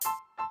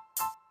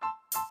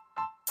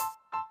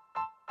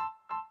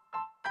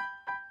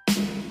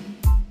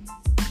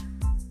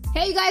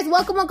Hey guys,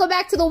 welcome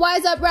back to the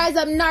Wise Up, Rise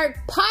Up, Narc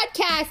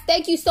podcast.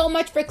 Thank you so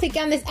much for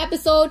clicking on this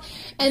episode.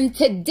 And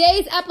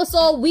today's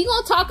episode, we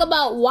gonna talk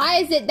about why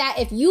is it that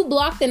if you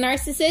block the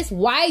narcissist,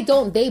 why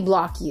don't they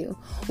block you?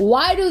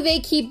 Why do they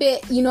keep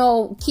it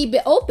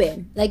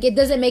open? Like, it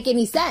doesn't make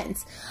any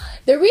sense.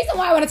 The reason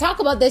why I want to talk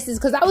about this is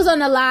because I was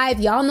on a live.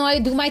 Y'all know I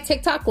do my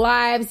TikTok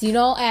lives,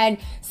 and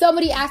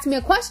somebody asked me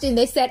a question.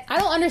 They said, I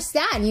don't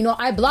understand.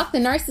 I blocked the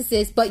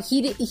narcissist, but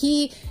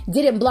he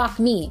didn't block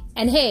me.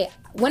 And hey,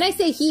 when I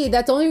say he,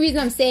 that's the only reason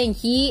I'm saying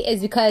he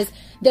is because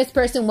this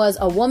person was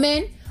a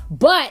woman.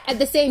 But at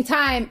the same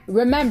time,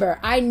 remember,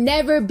 I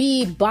never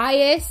be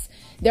biased.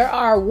 There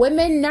are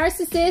women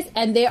narcissists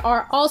and there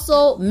are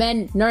also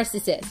men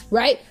narcissists,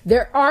 right?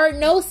 There are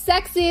no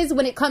sexes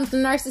when it comes to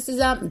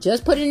narcissism.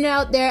 Just putting it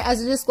out there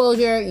as a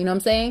disclosure, you know what I'm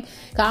saying?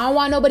 'Cause I don't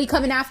want nobody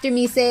coming after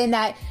me saying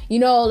that,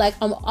 I'm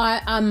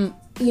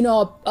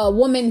a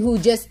woman who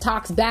just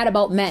talks bad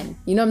about men.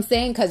 You know what I'm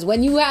saying? Because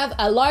when you have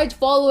a large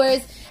followers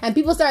and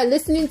people start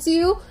listening to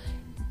you,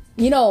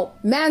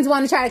 mans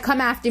want to try to come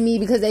after me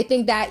because they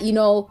think that,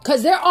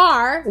 because there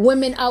are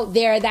women out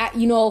there that,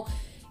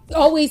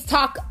 always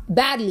talk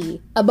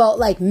badly about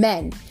like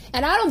men.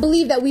 And I don't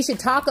believe that we should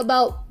talk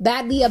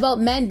badly about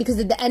men, because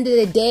at the end of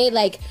the day,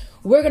 like,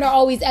 we're going to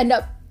always end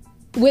up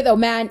with a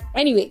man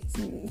anyways,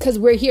 because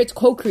we're here to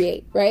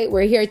co-create, right?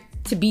 We're here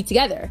to be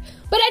together.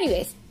 But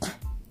anyways,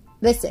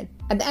 listen,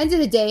 at the end of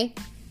the day,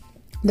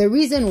 the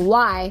reason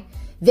why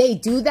they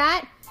do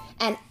that,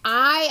 and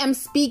I am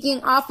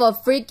speaking off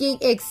of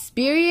freaking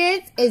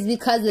experience, is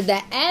because at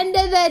the end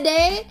of the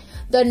day,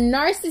 the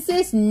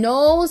narcissist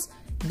knows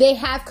they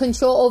have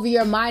control over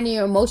your mind and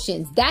your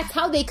emotions. That's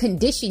how they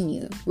condition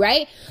you,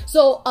 right?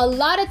 So a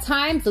lot of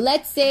times,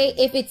 let's say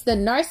if it's the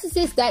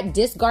narcissist that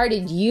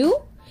discarded you,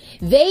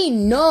 they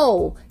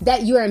know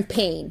that you're in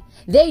pain.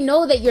 They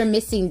know that you're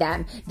missing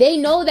them. They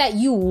know that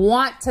you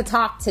want to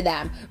talk to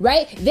them,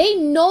 right? They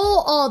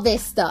know all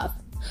this stuff.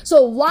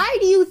 So why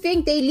do you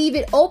think they leave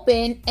it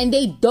open and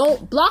they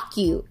don't block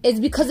you?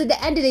 It's because at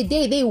the end of the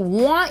day, they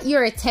want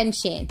your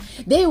attention.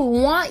 They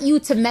want you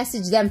to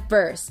message them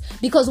first,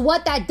 because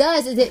what that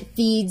does is it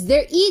feeds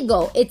their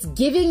ego. It's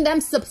giving them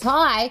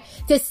supply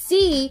to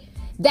see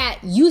that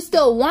you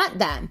still want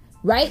them,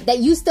 right? That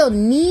you still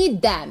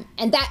need them.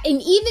 And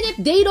even if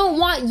they don't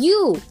want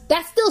you,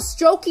 that's still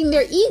stroking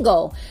their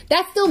ego.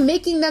 That's still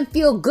making them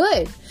feel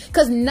good.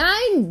 Because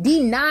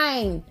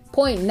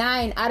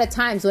 99.9 out of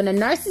times when a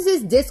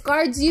narcissist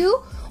discards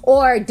you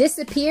or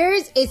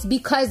disappears, it's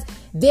because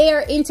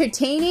they're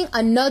entertaining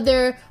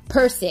another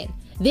person.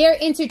 They're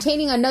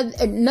entertaining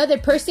another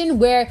person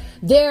where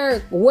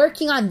they're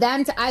working on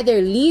them to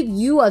either leave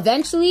you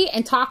eventually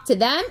and talk to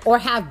them, or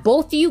have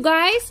both of you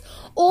guys,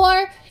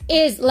 or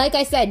is, like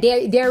I said,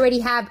 they already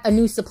have a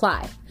new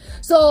supply.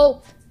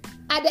 So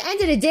at the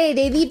end of the day,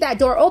 they leave that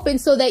door open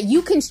so that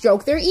you can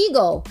stroke their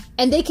ego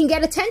and they can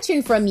get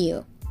attention from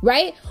you,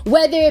 right?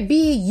 Whether it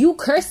be you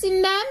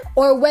cursing them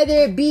or whether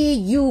it be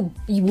you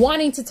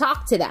wanting to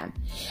talk to them.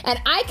 And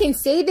I can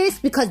say this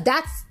because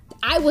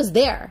I was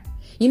there.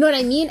 You know what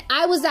I mean?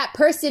 I was that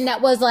person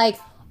that was like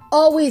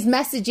always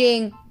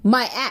messaging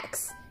my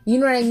ex. You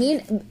know what I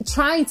mean?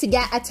 Trying to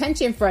get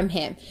attention from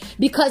him,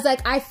 because like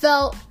I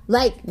felt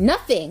like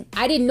nothing.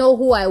 I didn't know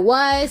who I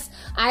was.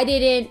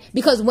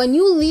 Because when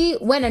a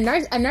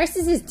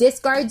narcissist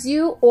discards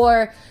you,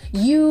 or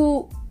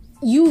you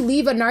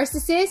leave a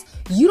narcissist,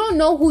 you don't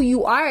know who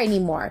you are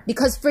anymore,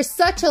 because for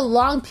such a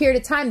long period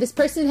of time, this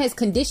person has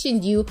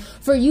conditioned you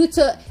for you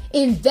to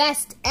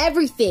invest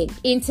everything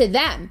into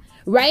them,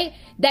 right?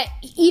 That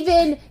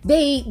even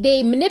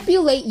they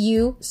manipulate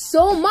you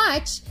so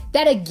much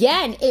that,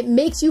 again, it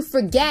makes you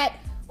forget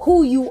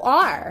who you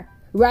are,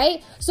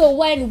 right? So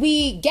when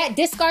we get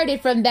discarded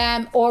from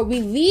them or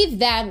we leave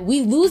them, we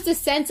lose the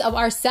sense of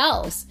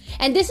ourselves.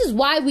 And this is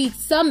why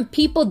some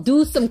people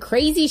do some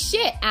crazy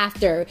shit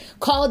after.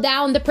 Call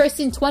down the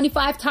person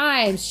 25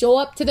 times, show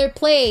up to their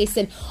place,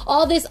 and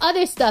all this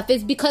other stuff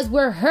is because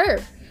we're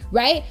hurt,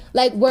 right?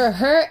 Like, we're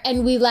hurt,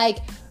 and we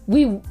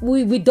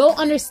don't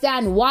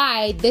understand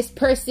why this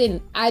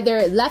person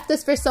either left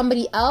us for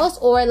somebody else,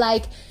 or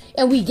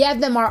and we gave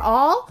them our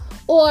all,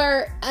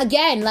 or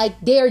again, like,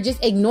 they're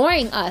just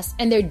ignoring us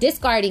and they're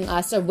discarding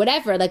us or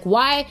whatever. Like,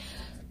 why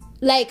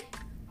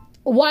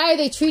are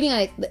they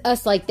treating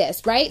us like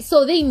this, right?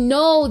 So they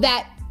know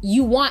that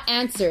you want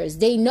answers.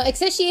 They know,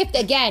 especially if,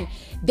 again,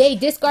 they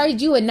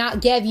discarded you and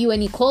not gave you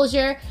any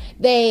closure.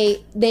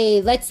 They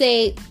let's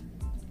say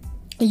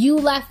you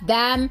left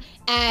them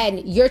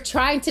and you're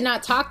trying to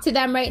not talk to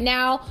them right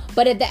now,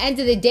 but at the end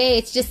of the day,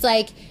 it's just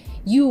like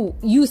you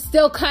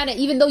still kind of,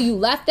 even though you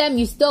left them,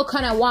 you still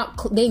kind of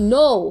they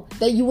know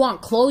that you want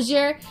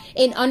closure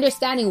in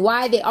understanding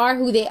why they are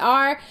who they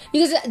are.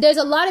 Because there's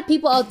a lot of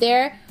people out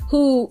there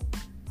who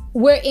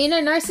were in a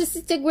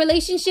narcissistic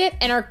relationship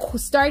and are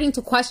starting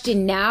to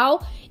question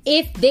now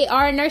if they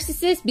are a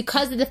narcissist,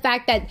 because of the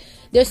fact that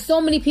there's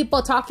so many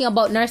people talking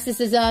about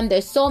narcissism.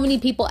 There's so many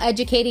people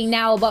educating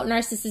now about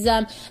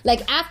narcissism.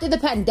 Like, after the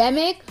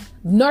pandemic,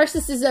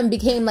 narcissism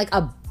became like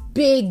a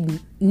big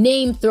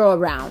name throw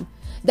around.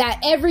 that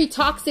every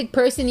toxic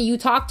person you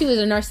talk to is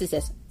a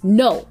narcissist.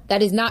 No,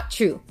 that is not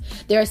true.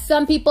 There are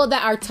some people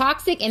that are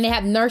toxic and they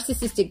have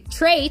narcissistic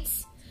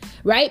traits,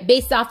 right?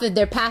 Based off of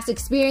their past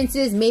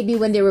experiences, maybe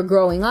when they were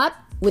growing up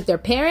with their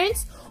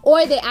parents,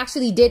 or they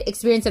actually did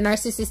experience a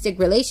narcissistic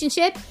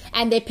relationship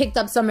and they picked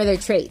up some of their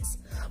traits.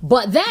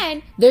 But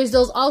then there's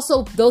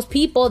those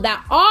people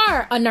that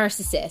are a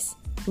narcissist,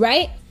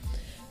 right?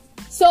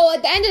 So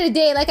at the end of the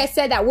day, like I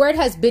said, that word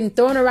has been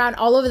thrown around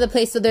all over the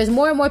place. So there's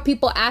more and more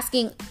people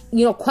asking,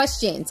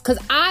 questions. Because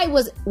I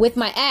was with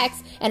my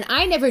ex and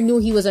I never knew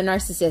he was a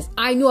narcissist.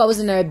 I knew I was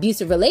in an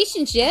abusive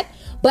relationship,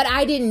 but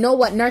I didn't know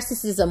what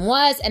narcissism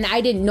was, and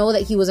I didn't know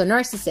that he was a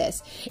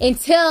narcissist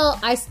until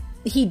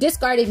he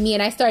discarded me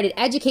and I started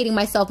educating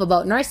myself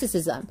about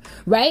narcissism,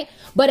 right?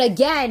 But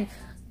again,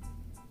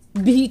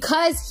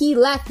 because he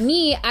left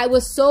me, I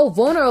was so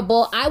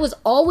vulnerable. I was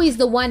always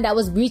the one that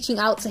was reaching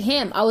out to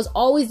him. I was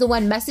always the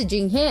one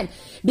messaging him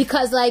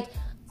because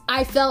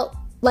I felt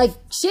like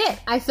shit.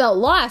 I felt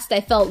lost.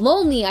 I felt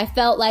lonely. I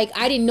felt like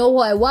I didn't know who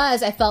I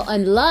was. I felt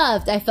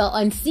unloved. I felt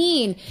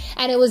unseen.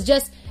 And it was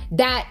just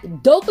that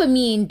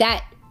dopamine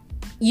that,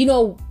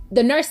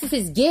 the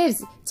narcissist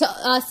gives to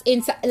us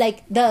inside,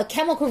 like the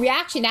chemical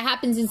reaction that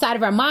happens inside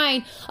of our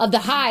mind of the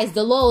highs,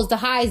 the lows, the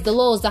highs, the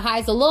lows, the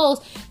highs, the lows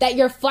that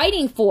you're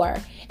fighting for.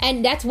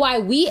 And that's why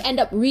we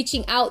end up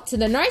reaching out to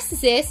the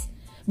narcissist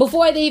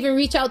before they even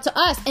reach out to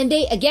us. And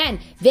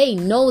they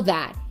know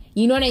that.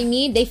 You know what I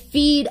mean? They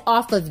feed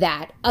off of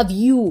that, of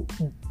you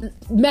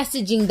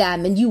messaging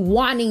them and you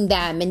wanting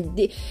them. And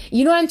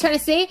you know what I'm trying to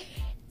say?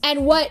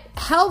 And what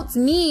helped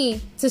me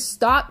to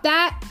stop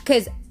that,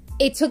 because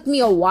it took me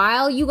a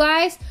while, you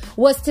guys,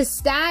 was to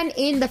stand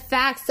in the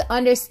facts to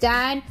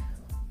understand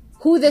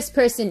who this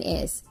person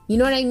is. You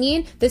know what I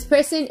mean? This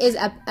person is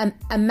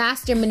a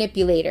master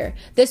manipulator.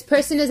 This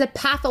person is a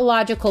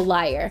pathological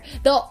liar.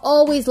 They'll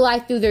always lie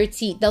through their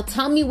teeth. They'll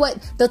tell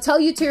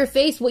you to your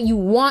face what you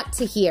want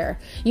to hear.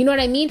 You know what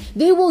I mean?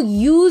 They will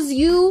use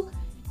you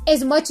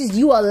as much as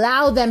you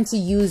allow them to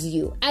use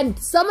you. And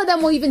some of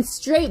them will even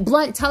straight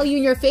blunt tell you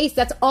in your face,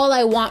 that's all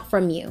I want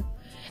from you.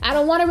 I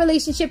don't want a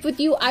relationship with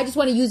you. I just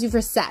want to use you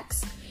for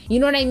sex. You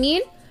know what I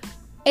mean?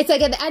 It's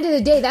like at the end of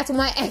the day, that's what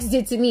my ex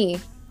did to me,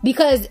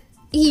 because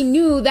he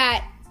knew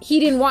that he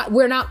didn't want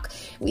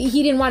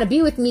to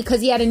be with me because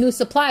he had a new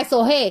supply.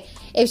 So, hey,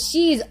 if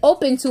she's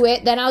open to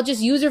it, then I'll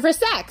just use her for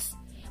sex.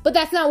 But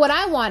that's not what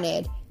I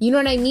wanted. You know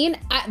what I mean?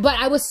 But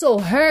I was so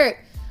hurt.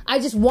 I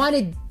just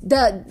wanted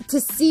to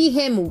see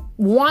him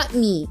want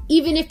me,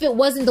 even if it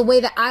wasn't the way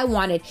that I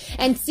wanted.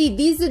 And see,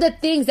 these are the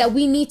things that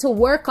we need to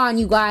work on,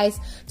 you guys,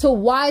 to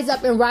wise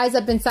up and rise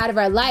up inside of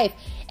our life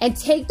and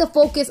take the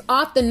focus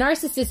off the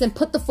narcissist and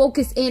put the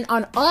focus in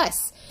on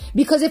us.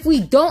 Because if we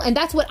don't, and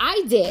that's what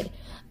I did,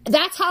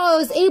 that's how I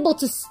was able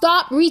to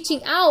stop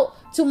reaching out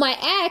to my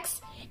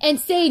ex and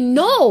say,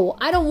 no,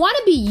 I don't want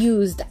to be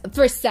used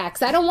for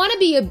sex. I don't want to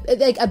be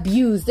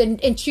abused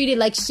and treated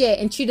like shit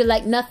and treated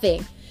like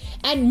nothing.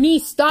 And me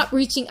stop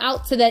reaching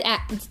out to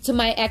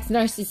my ex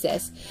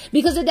narcissist.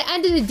 Because at the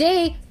end of the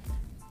day,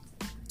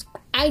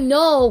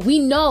 we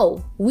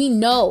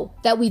know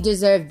that we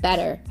deserve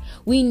better.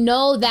 We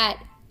know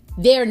that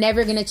they're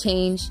never going to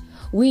change.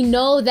 We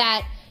know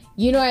that,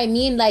 you know what I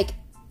mean? Like,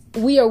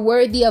 we are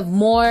worthy of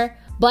more.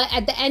 But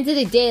at the end of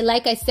the day,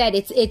 like I said,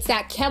 it's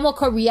that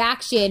chemical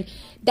reaction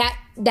that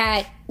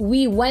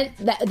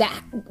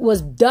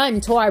was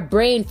done to our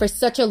brain for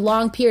such a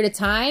long period of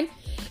time,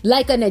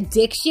 like an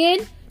addiction,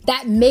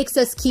 that makes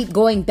us keep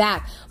going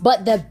back.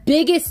 But the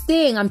biggest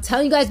thing, I'm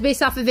telling you guys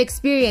based off of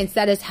experience,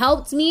 that has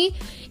helped me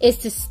is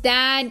to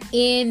stand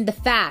in the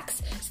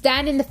facts.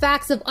 Stand in the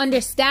facts of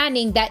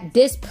understanding that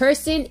this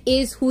person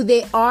is who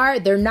they are.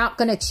 They're not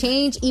going to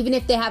change. Even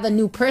if they have a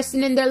new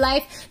person in their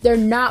life, they're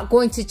not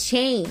going to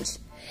change.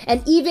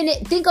 And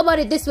think about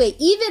it this way,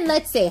 even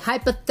let's say,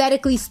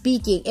 hypothetically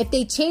speaking, if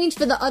they change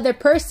for the other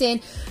person,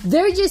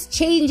 they're just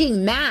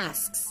changing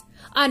masks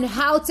on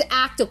how to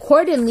act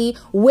accordingly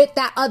with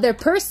that other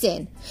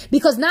person.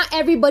 Because not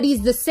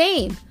everybody's the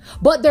same,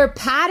 but their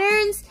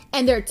patterns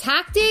and their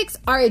tactics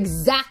are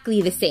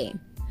exactly the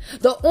same.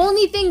 The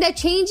only thing that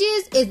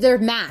changes is their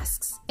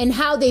masks and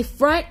how they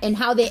front and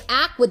how they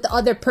act with the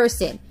other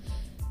person.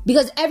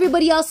 Because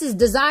everybody else's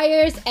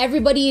desires,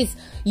 everybody's,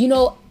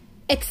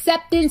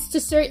 acceptance to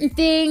certain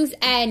things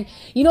and,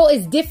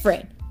 is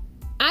different.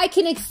 I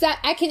can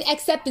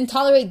accept and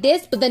tolerate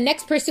this, but the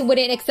next person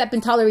wouldn't accept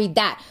and tolerate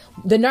that.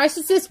 The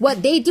narcissist,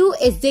 what they do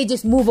is they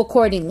just move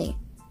accordingly.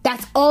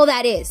 That's all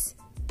that is.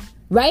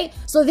 Right?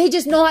 So they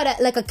just know how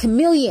to, like a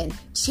chameleon,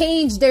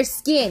 change their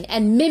skin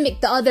and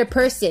mimic the other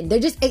person. They're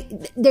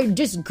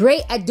just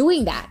great at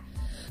doing that.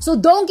 So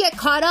don't get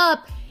caught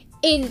up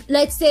in,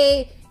 let's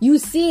say, you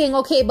seeing,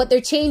 okay, but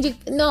they're changing.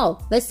 No,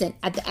 listen,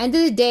 at the end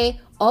of the day,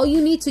 all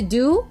you need to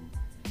do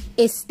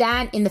is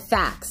stand in the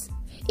facts.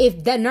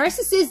 If the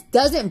narcissist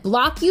doesn't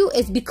block you,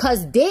 it's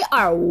because they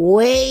are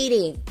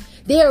waiting.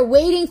 They are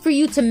waiting for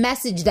you to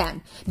message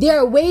them. They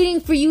are waiting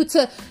for you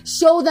to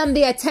show them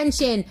the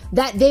attention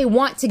that they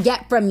want to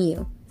get from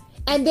you.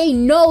 And they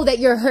know that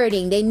you're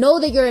hurting. They know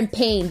that you're in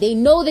pain. They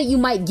know that you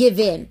might give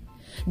in.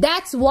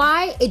 That's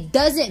why it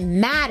doesn't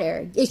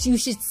matter. You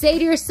should say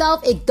to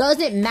yourself, it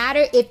doesn't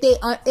matter if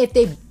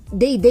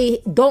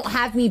they don't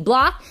have me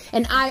blocked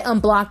and I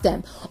unblock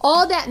them.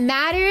 All that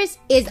matters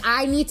is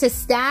I need to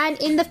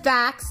stand in the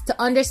facts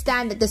to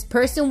understand that this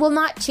person will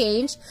not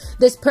change.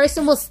 This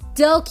person will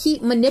still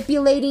keep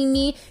manipulating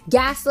me,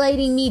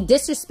 gaslighting me,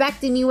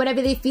 disrespecting me,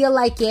 whatever they feel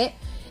like it,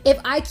 if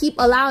I keep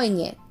allowing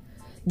it.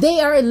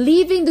 They are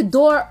leaving the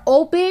door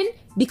open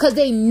because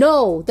they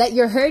know that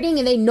you're hurting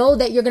and they know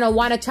that you're going to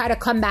want to try to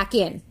come back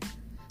in.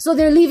 So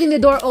they're leaving the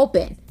door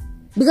open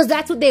because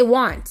that's what they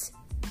want,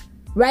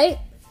 right?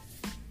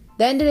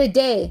 The end of the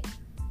day,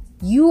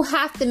 you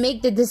have to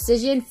make the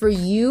decision for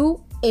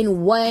you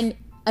in when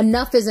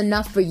enough is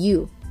enough for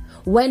you.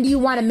 When do you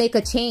want to make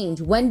a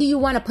change? When do you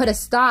want to put a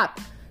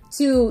stop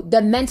to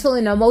the mental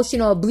and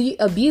emotional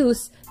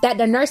abuse that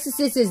the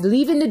narcissist is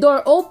leaving the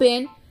door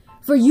open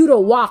for you to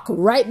walk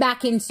right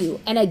back into?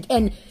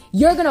 And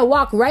you're going to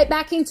walk right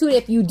back into it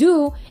if you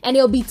do, and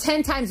it'll be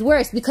 10 times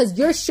worse because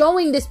you're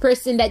showing this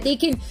person that they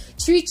can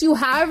treat you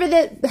however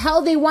the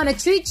hell they want to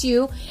treat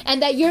you,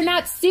 and that you're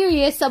not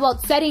serious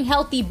about setting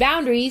healthy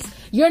boundaries.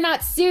 You're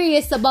not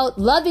serious about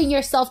loving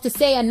yourself to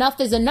say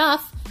enough is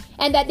enough,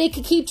 and that they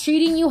could keep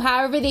treating you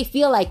however they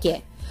feel like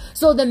it.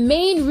 So the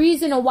main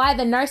reason why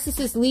the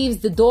narcissist leaves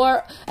the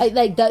door,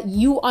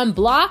 you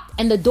unblocked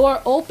and the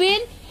door open,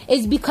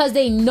 is because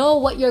they know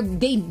what you're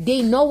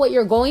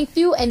going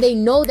through, and they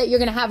know that you're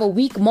going to have a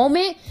weak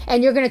moment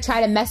and you're going to try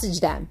to message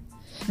them.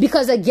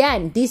 Because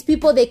again, these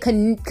people, they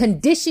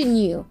condition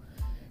you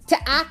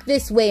to act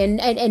this way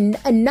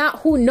and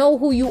not know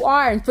who you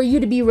are, and for you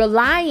to be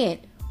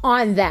reliant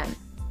on them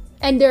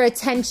and their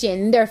attention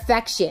and their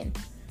affection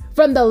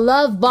from the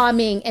love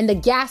bombing and the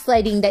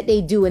gaslighting that they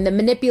do and the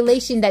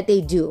manipulation that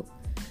they do.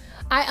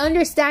 I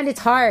understand it's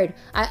hard.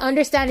 I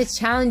understand it's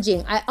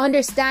challenging. I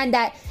understand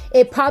that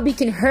it probably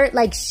can hurt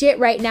like shit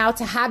right now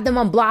to have them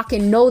unblock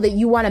and know that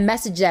you want to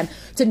message them,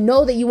 to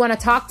know that you want to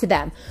talk to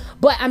them.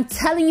 But I'm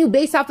telling you,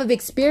 based off of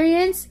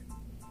experience,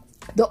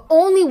 the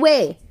only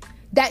way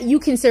that you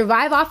can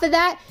survive off of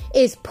that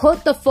is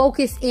put the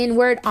focus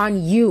inward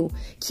on you.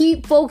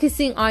 Keep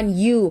focusing on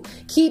you.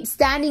 Keep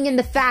standing in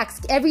the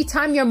facts. Every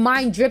time your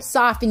mind drifts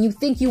off and you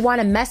think you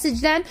want to message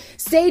them,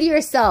 say to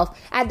yourself,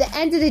 at the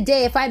end of the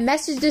day, if I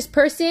message this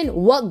person,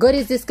 what good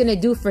is this going to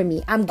do for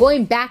me? I'm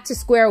going back to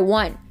square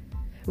one,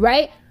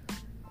 right?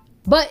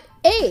 But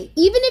hey,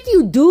 even if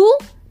you do,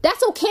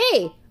 that's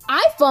okay.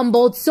 I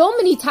fumbled so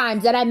many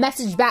times that I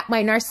messaged back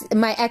my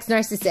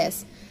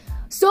ex-narcissist.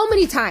 So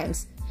many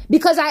times.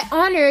 Because I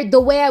honored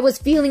the way I was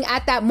feeling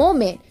at that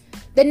moment.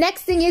 The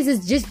next thing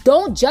is just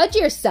don't judge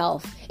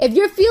yourself. If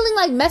you're feeling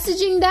like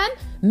messaging them,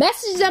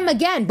 message them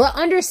again. But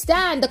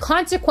understand the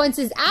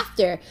consequences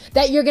after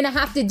that you're going to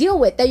have to deal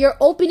with. That you're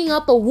opening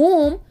up a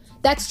womb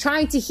that's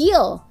trying to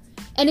heal.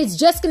 And it's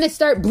just going to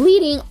start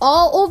bleeding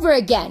all over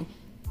again.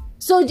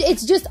 So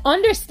it's just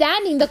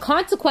understanding the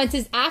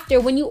consequences after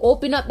when you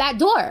open up that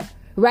door,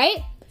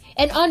 right?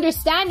 And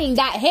understanding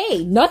that,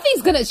 hey,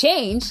 nothing's going to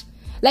change.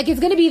 Like,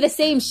 it's going to be the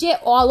same shit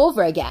all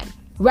over again,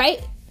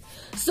 right?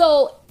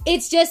 So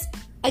it's just,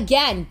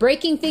 again,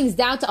 breaking things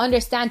down to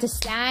understand, to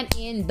stand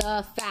in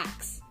the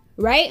facts,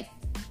 right?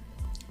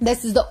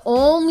 This is the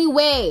only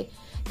way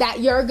that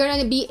you're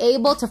going to be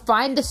able to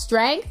find the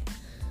strength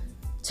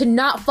to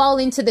not fall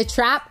into the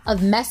trap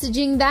of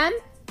messaging them,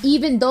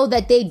 even though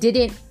that they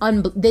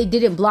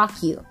didn't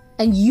block you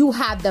and you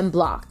have them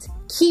blocked.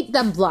 Keep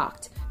them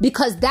blocked,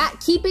 because that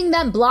keeping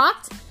them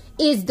blocked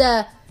is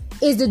the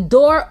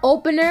door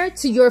opener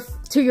to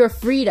your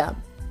freedom.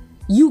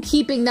 You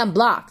keeping them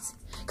blocked.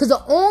 Because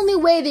the only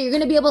way that you're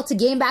going to be able to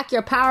gain back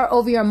your power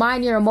over your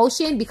mind, your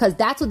emotion, because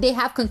that's what they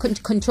have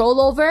control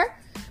over,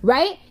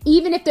 right?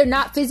 Even if they're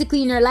not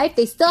physically in your life,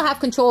 they still have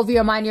control over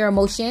your mind, your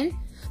emotion.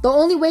 The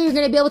only way you're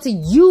going to be able to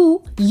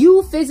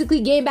you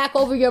physically gain back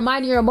over your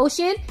mind, your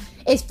emotion,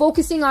 is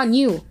focusing on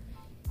you.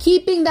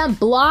 Keeping them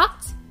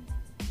blocked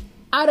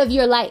out of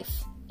your life.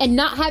 And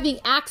not having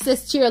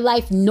access to your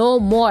life no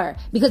more.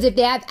 Because if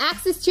they have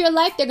access to your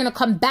life, they're going to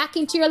come back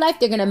into your life.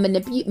 They're going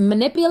to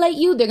manipulate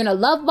you. They're going to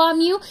love bomb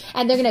you.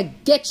 And they're going to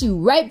get you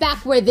right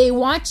back where they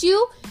want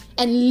you.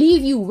 And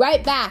leave you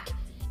right back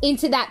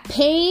into that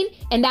pain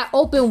and that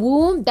open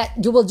wound that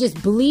you will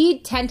just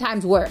bleed 10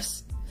 times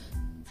worse.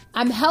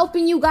 I'm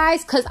helping you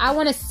guys because I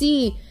want to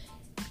see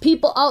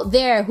people out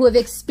there who have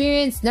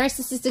experienced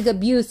narcissistic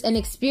abuse and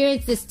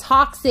experienced this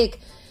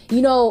toxic,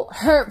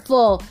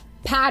 hurtful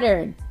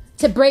pattern,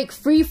 to break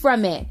free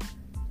from it.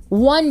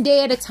 One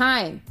day at a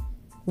time.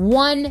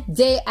 One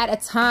day at a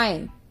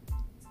time.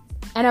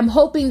 And I'm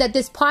hoping that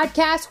this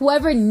podcast,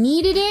 whoever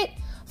needed it,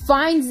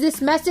 finds this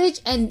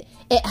message and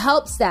it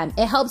helps them.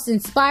 It helps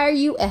inspire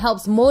you. It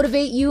helps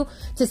motivate you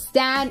to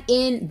stand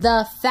in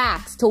the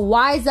facts, to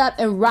wise up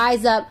and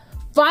rise up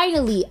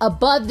finally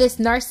above this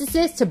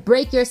narcissist, to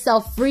break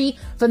yourself free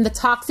from the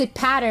toxic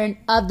pattern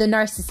of the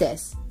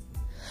narcissist.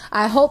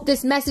 I hope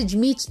this message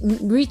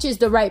reaches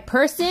the right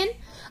person.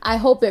 I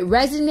hope it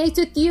resonates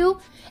with you.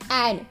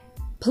 And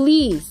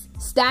Please,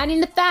 stand in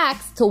the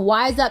facts to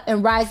wise up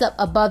and rise up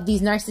above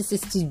these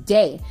narcissists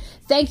today.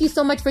 Thank you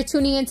so much for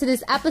tuning into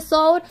this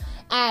episode,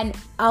 and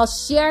I'll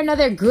share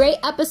another great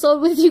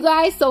episode with you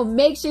guys, so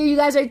make sure you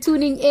guys are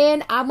tuning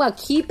in. I'm gonna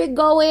keep it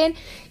going,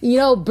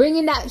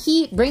 bringing that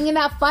heat, bringing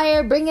that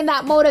fire, bringing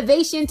that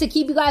motivation to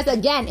keep you guys,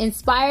 again,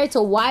 inspired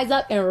to wise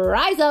up and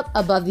rise up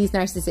above these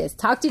narcissists.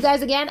 Talk to you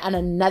guys again on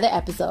another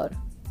episode.